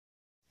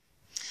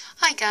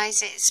Hi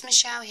guys, it's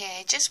Michelle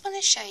here. Just want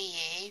to show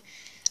you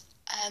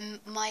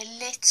my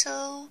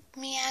little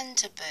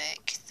meander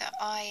book that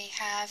I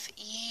have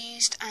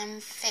used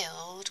and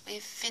filled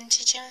with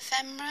vintage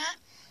ephemera.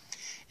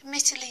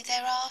 Admittedly,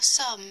 there are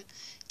some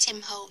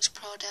Tim Holtz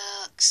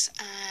products,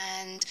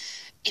 and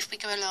if we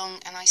go along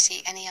and I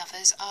see any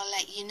others, I'll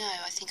let you know.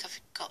 I think I've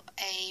got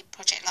a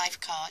Project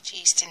Life card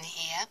used in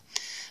here,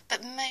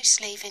 but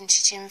mostly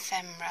vintage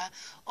ephemera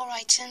or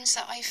items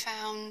that I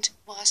found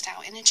whilst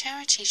out in a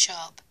charity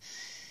shop.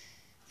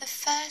 The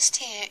first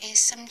here is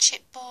some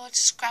chipboard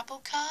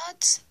Scrabble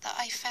cards that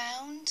I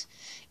found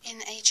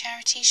in a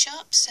charity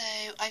shop, so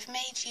I've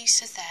made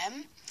use of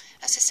them.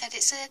 As I said,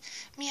 it's a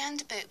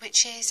meander book,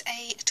 which is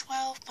a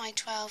 12 by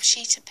 12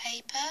 sheet of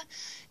paper,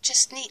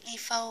 just neatly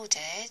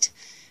folded,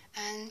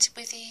 and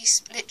with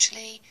these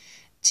literally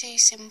two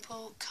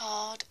simple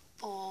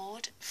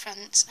cardboard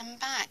fronts and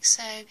backs,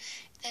 so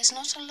there's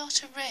not a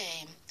lot of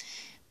room.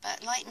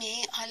 But like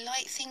me, I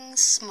like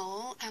things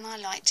small and I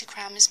like to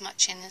cram as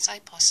much in as I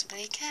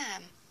possibly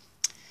can.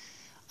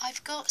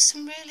 I've got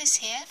some rulers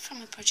here from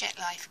a Project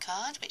Life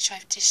card, which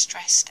I've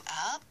distressed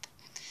up.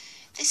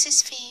 This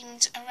is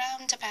themed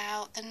around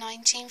about the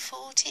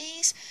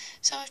 1940s,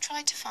 so I've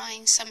tried to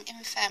find some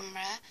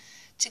ephemera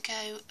to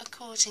go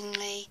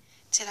accordingly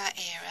to that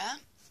era.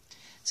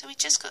 So we've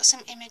just got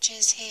some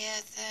images here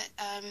that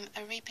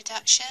are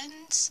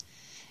reproductions.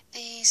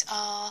 These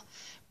are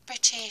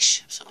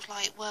British, sort of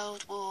like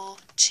World War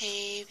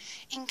II,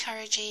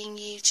 encouraging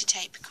you to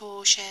take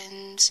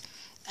precautions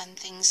and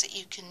things that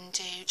you can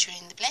do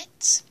during the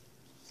Blitz.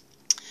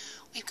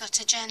 We've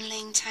got a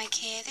journaling tag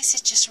here. This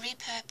is just a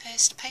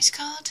repurposed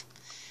postcard,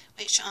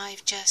 which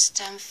I've just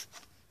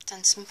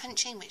done some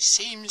punching, which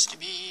seems to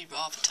be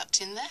rather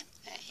tucked in there.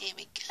 Here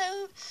we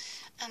go.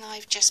 And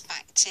I've just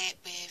backed it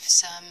with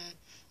some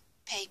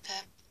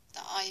paper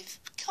that I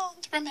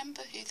can't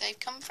remember who they've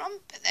come from,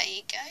 but there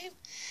you go.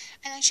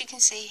 And as you can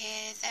see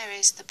here, there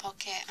is the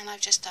pocket, and I've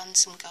just done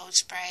some gold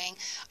spraying.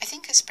 I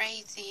think I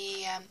sprayed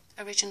the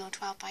original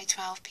 12 by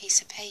 12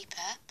 piece of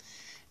paper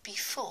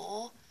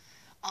before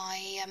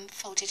I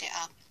folded it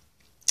up.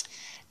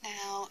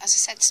 Now, as I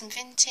said, some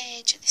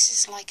vintage. This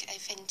is like a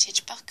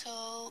vintage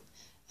buckle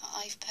that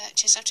I've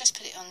purchased. I've just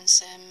put it on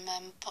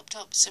some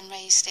pop-tops and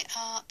raised it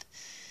up.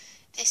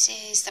 This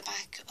is the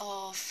back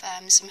of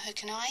some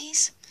hook and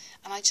eyes,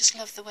 and I just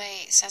love the way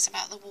it says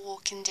about the war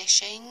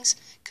conditions.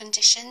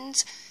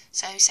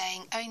 So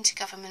saying owing to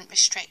government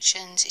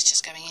restrictions, it's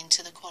just going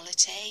into the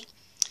quality.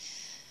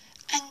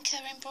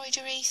 Anchor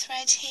embroidery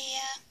thread here,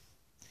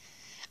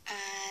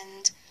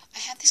 and I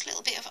had this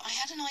little bit of, I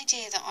had an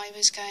idea that I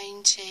was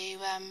going to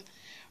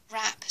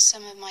wrap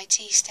some of my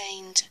tea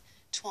stained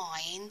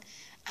twine,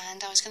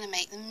 and I was going to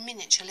make them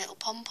miniature little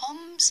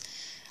pom-poms.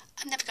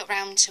 I never got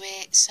round to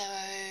it, so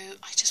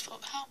I just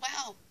thought, oh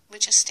well, we'll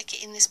just stick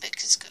it in this book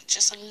because it's got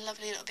just a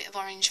lovely little bit of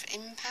orange for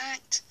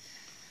impact.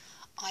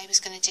 I was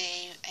going to do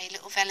a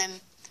little vellum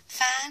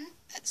fan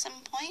at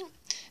some point,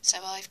 so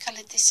I've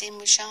coloured this in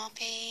with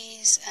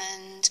Sharpies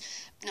and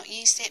not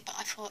used it, but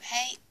I thought,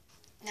 hey,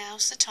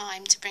 now's the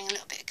time to bring a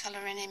little bit of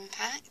colour and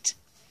impact.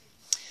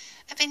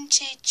 A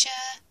vintage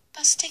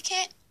bus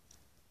ticket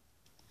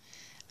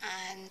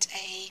and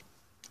a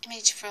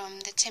image from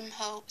the Tim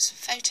Holtz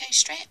photo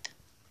strip.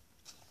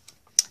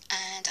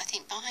 And I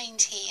think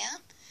behind here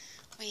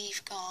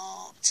we've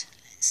got,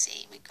 let's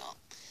see, we've got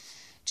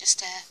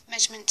just a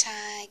measurement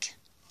tag,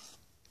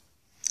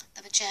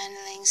 another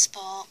journaling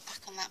spot, back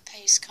on that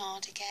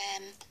postcard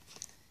again,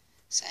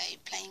 so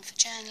plain for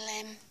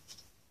journaling.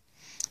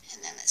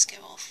 And then let's go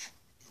off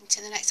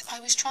into the next. I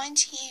was trying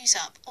to use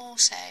up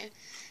also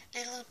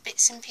little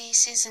bits and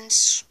pieces and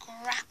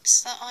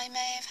scraps that I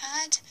may have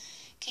had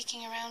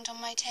kicking around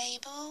on my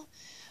table.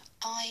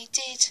 I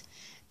did,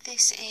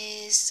 this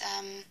is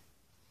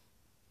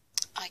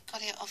I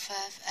got it off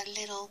of a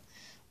little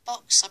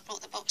box. I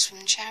brought the box from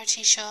the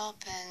charity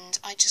shop, and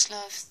I just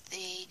love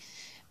the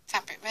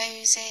fabric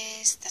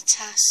roses, the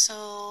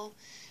tassel.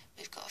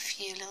 We've got a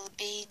few little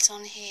beads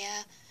on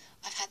here.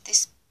 I've had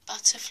this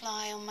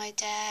butterfly on my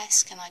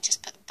desk, and I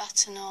just put a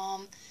button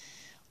on.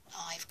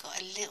 I've got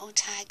a little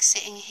tag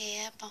sitting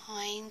here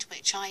behind,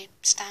 which I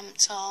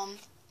stamped on.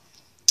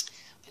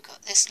 We've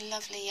got this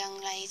lovely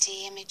young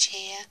lady image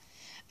here,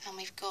 and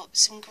we've got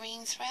some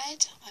green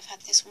thread. I've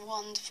had this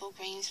wonderful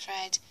green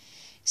thread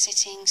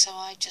sitting, so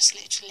I just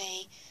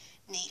literally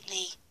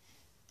neatly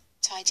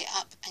tied it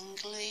up and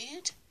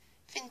glued.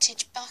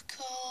 Vintage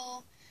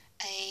buckle,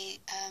 a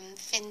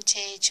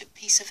vintage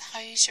piece of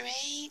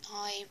hosiery.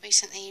 I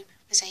recently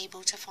was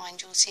able to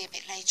find, you'll see a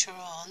bit later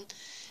on,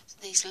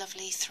 these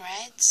lovely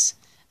threads,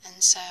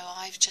 and so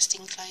I've just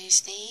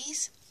enclosed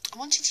these. I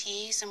wanted to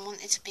use them,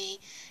 wanted to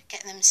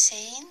get them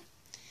seen.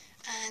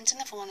 And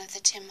another one of the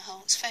Tim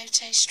Holtz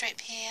photo strip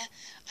here.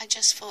 I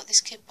just thought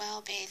this could well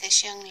be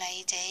this young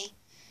lady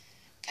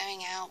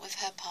going out with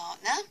her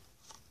partner.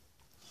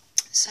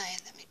 So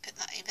let me put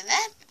that over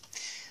there.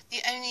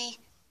 The only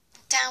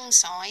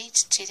downside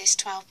to this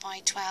 12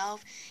 by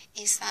 12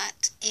 is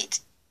that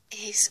it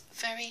is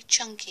very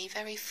chunky,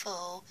 very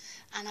full,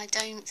 and I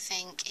don't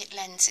think it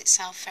lends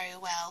itself very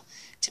well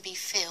to be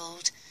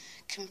filled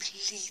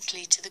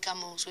completely to the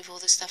gummels with all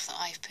the stuff that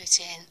I've put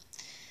in.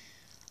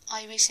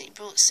 I recently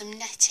brought some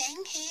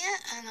netting here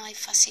and I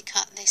fussy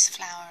cut this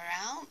flower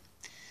out.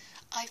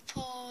 I've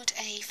pulled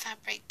a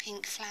fabric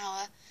pink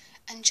flower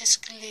and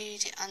just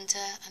glued it under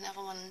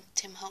another one of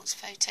Tim Holtz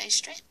photo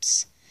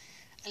strips.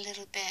 A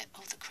little bit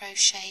of the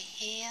crochet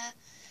here.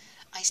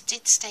 I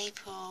did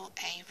staple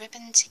a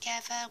ribbon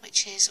together,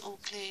 which is all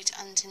glued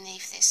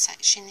underneath this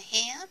section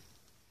here.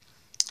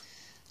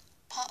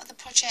 Part of the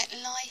Project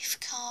Life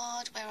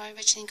card, where I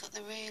originally got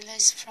the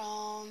rulers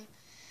from.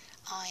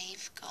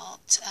 I've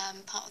got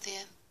part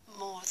of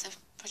more of the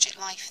Project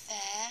Life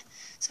there.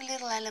 So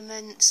little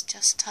elements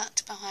just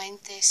tucked behind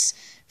this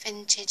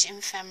vintage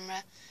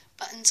ephemera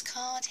buttons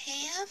card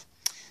here.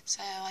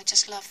 So I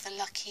just love the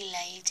lucky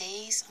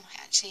ladies, and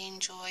I actually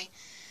enjoy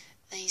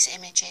these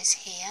images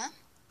here.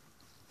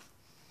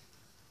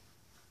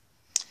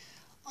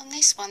 On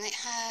this one it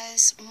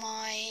has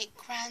my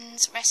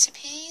Gran's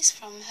recipes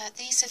from her.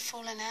 These had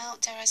fallen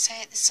out, dare I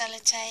say it, the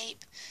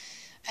sellotape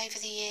over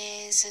the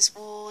years has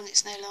worn,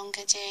 it's no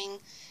longer doing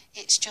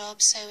its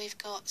job. So we've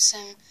got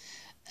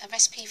a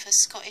recipe for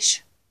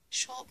Scottish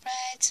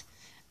shortbread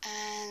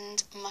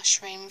and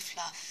mushroom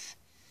fluff.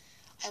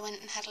 I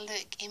went and had a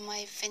look in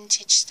my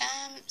vintage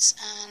stamps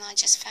and I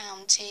just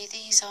found two.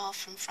 These are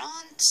from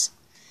France,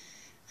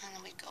 and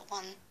then we've got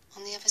one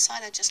on the other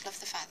side. I just love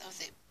the fact of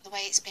the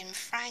way it's been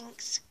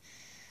franked.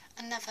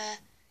 Another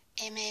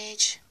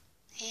image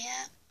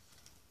here.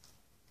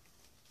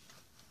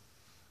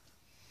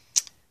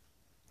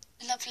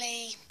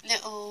 Lovely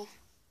little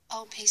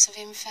old piece of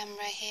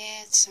ephemera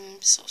here,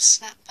 some sort of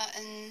snap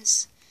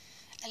buttons,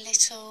 a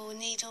little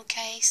needle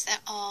case. There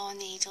are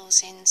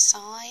needles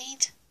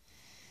inside.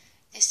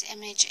 This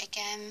image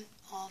again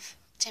of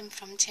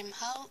from Tim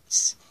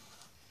Holtz,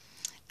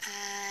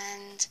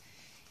 and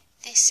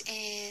this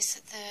is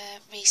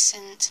the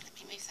recent, let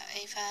me move that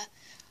over,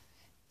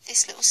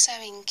 this little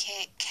sewing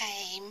kit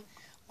came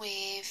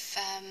with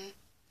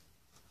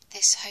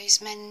this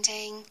hose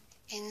mending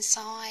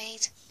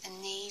inside,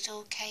 a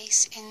needle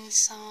case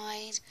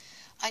inside.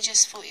 I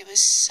just thought it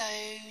was so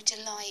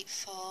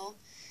delightful,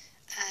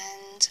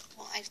 and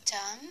what I've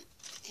done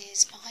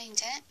is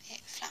behind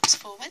it flaps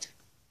forward,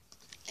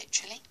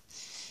 literally,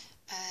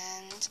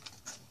 and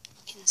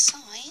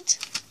inside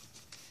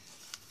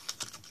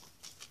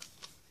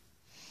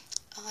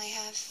I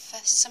have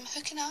some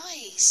hook and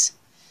eyes,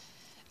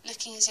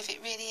 looking as if it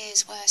really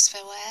is worse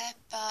for wear,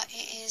 but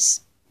it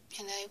is,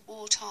 you know,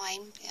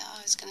 wartime. Yeah,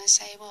 I was going to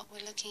say, what,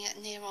 we're looking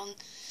at near on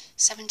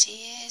 70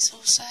 years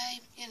or so,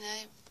 you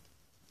know,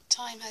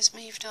 time has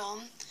moved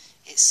on.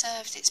 It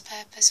served its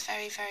purpose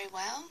very, very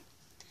well.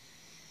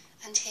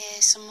 And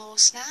here's some more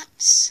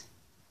snaps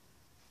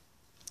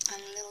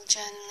and a little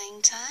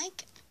journaling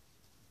tag.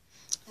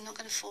 I'm not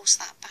going to force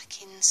that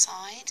back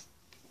inside.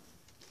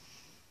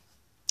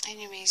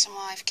 Only reason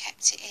why I've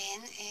kept it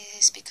in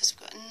is because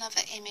we've got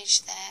another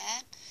image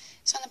there.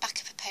 It's on the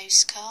back of a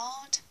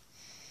postcard,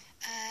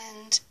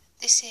 and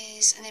this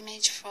is an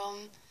image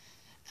from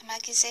a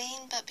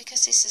magazine, but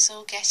because this is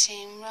all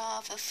getting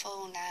rather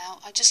full now,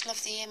 I just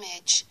love the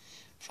image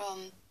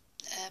from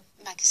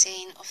a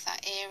magazine of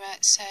that era,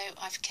 so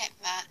I've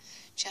kept that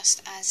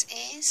just as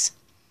is.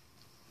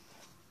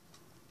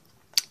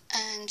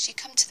 And you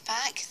come to the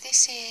back.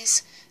 This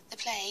is the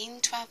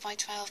plain 12 by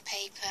 12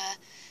 paper,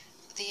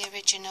 the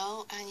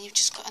original, and you've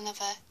just got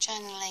another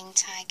journaling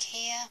tag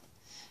here.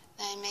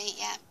 No mate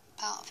yet,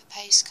 part of a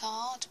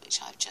postcard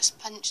which I've just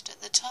punched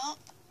at the top.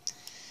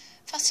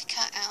 Fussy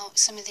cut out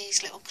some of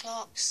these little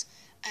clocks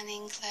and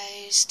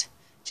enclosed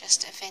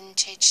just a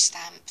vintage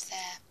stamp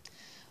there.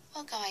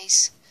 Well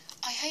guys,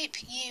 I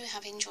hope you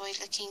have enjoyed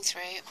looking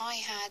through. I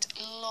had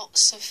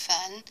lots of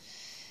fun.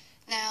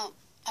 Now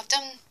I've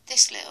done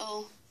this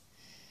little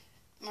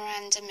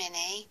Miranda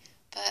Mini,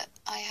 but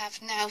I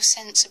have now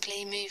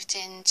sensibly moved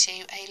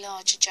into a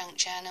larger junk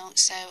journal,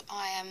 so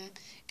I am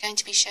going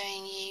to be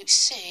showing you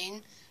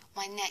soon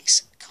my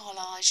next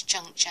collage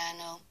junk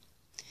journal.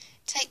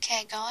 Take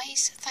care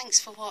guys, thanks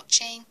for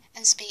watching,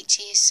 and speak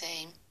to you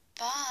soon.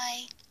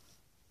 Bye!